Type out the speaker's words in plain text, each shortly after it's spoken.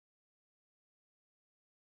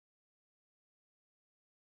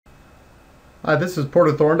Hi, this is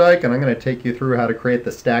Porter Thorndike, and I'm going to take you through how to create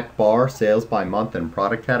the stacked bar sales by month and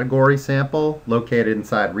product category sample located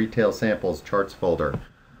inside Retail Samples Charts folder.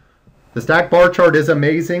 The stacked bar chart is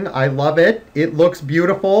amazing. I love it. It looks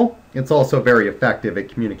beautiful. It's also very effective at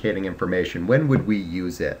communicating information. When would we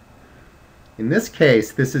use it? In this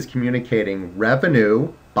case, this is communicating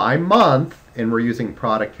revenue by month, and we're using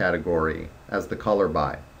product category as the color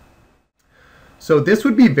by. So this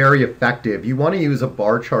would be very effective. You want to use a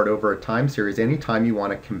bar chart over a time series anytime you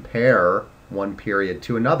want to compare one period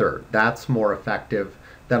to another. That's more effective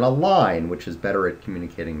than a line, which is better at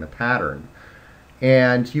communicating the pattern.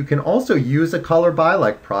 And you can also use a color by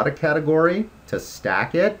like product category to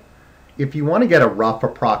stack it if you want to get a rough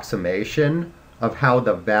approximation of how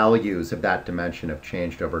the values of that dimension have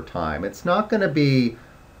changed over time. It's not going to be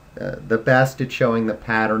the best at showing the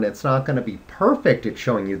pattern. It's not going to be perfect at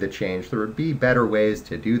showing you the change. There would be better ways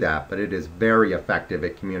to do that, but it is very effective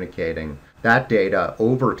at communicating that data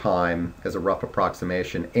over time as a rough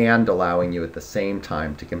approximation and allowing you at the same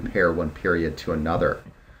time to compare one period to another.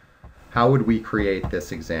 How would we create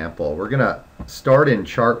this example? We're going to start in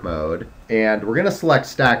chart mode, and we're going to select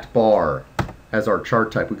stacked bar as our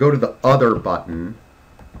chart type. We go to the other button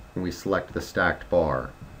and we select the stacked bar.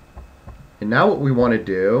 And now what we want to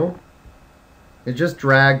do is just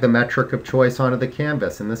drag the metric of choice onto the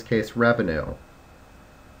canvas, in this case revenue.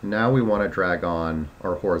 Now we want to drag on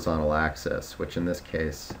our horizontal axis, which in this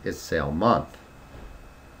case is sale month.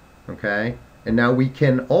 Okay? And now we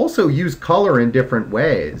can also use color in different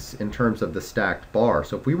ways in terms of the stacked bar.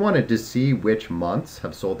 So if we wanted to see which months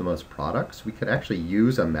have sold the most products, we could actually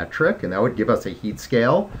use a metric, and that would give us a heat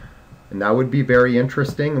scale. And that would be very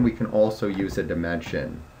interesting. And we can also use a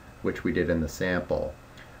dimension, which we did in the sample,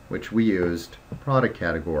 which we used product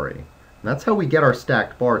category. And that's how we get our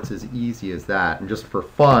stacked bar. It's as easy as that. And just for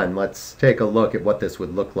fun, let's take a look at what this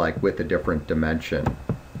would look like with a different dimension,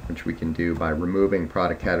 which we can do by removing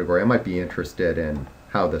product category. I might be interested in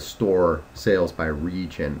how the store sales by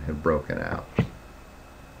region have broken out.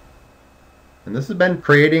 And this has been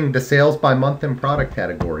creating the sales by month and product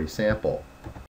category sample.